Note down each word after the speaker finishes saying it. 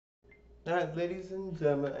Ladies and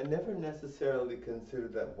gentlemen, I never necessarily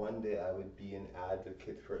considered that one day I would be an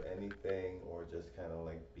advocate for anything or just kind of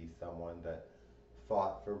like be someone that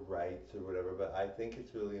fought for rights or whatever, but I think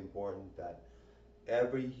it's really important that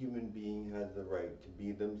every human being has the right to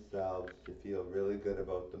be themselves, to feel really good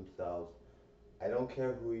about themselves. I don't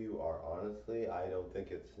care who you are, honestly. I don't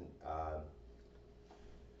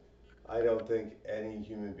think any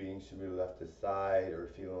human being should be left aside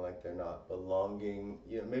or feeling like they're not belonging.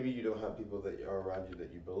 Maybe you don't have people that are around you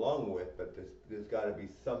that you belong with, but there's got to be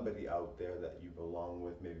somebody out there that you belong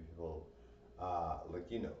with. Maybe people,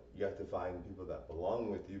 you have to find people that belong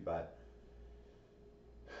with you, but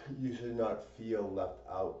you should not feel left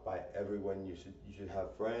out by everyone. You should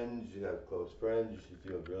have friends. You should have close friends. You should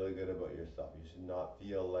feel really good about yourself. You should not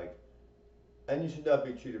feel like and you should not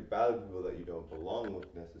be treated badly with people that you don't belong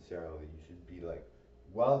with necessarily. You should be like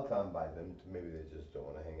welcomed by them. To maybe they just don't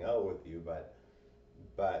want to hang out with you, but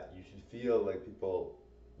you should feel like people.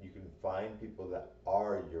 You can find people that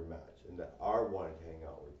are your match and that are wanting to hang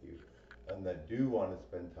out with you, and that do want to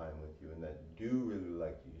spend time with you, and that do really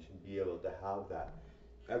like you. You should be able to have that.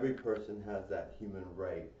 Every person has that human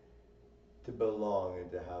right to belong and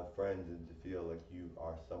to have friends and to feel like you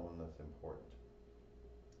are someone that's important.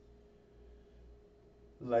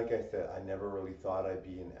 Like I said, I never really thought I'd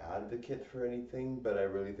be an advocate for anything, but I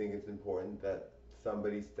really think it's important that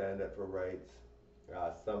somebody stand up for rights,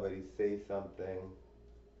 somebody say something.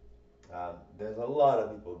 There's a lot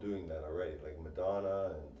of people doing that already, like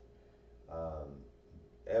Madonna and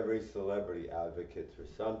every celebrity advocates for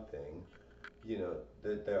something.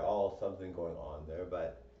 They're all something going on there,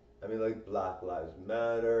 but I mean, like Black Lives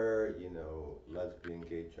Matter, lesbian,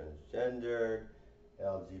 gay, transgender,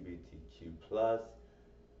 LGBTQ plus.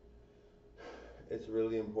 It's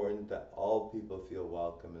really important that all people feel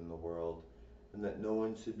welcome in the world and that no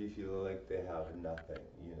one should be feeling like they have nothing,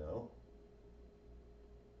 you know?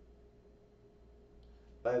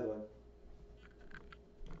 Bye, everyone.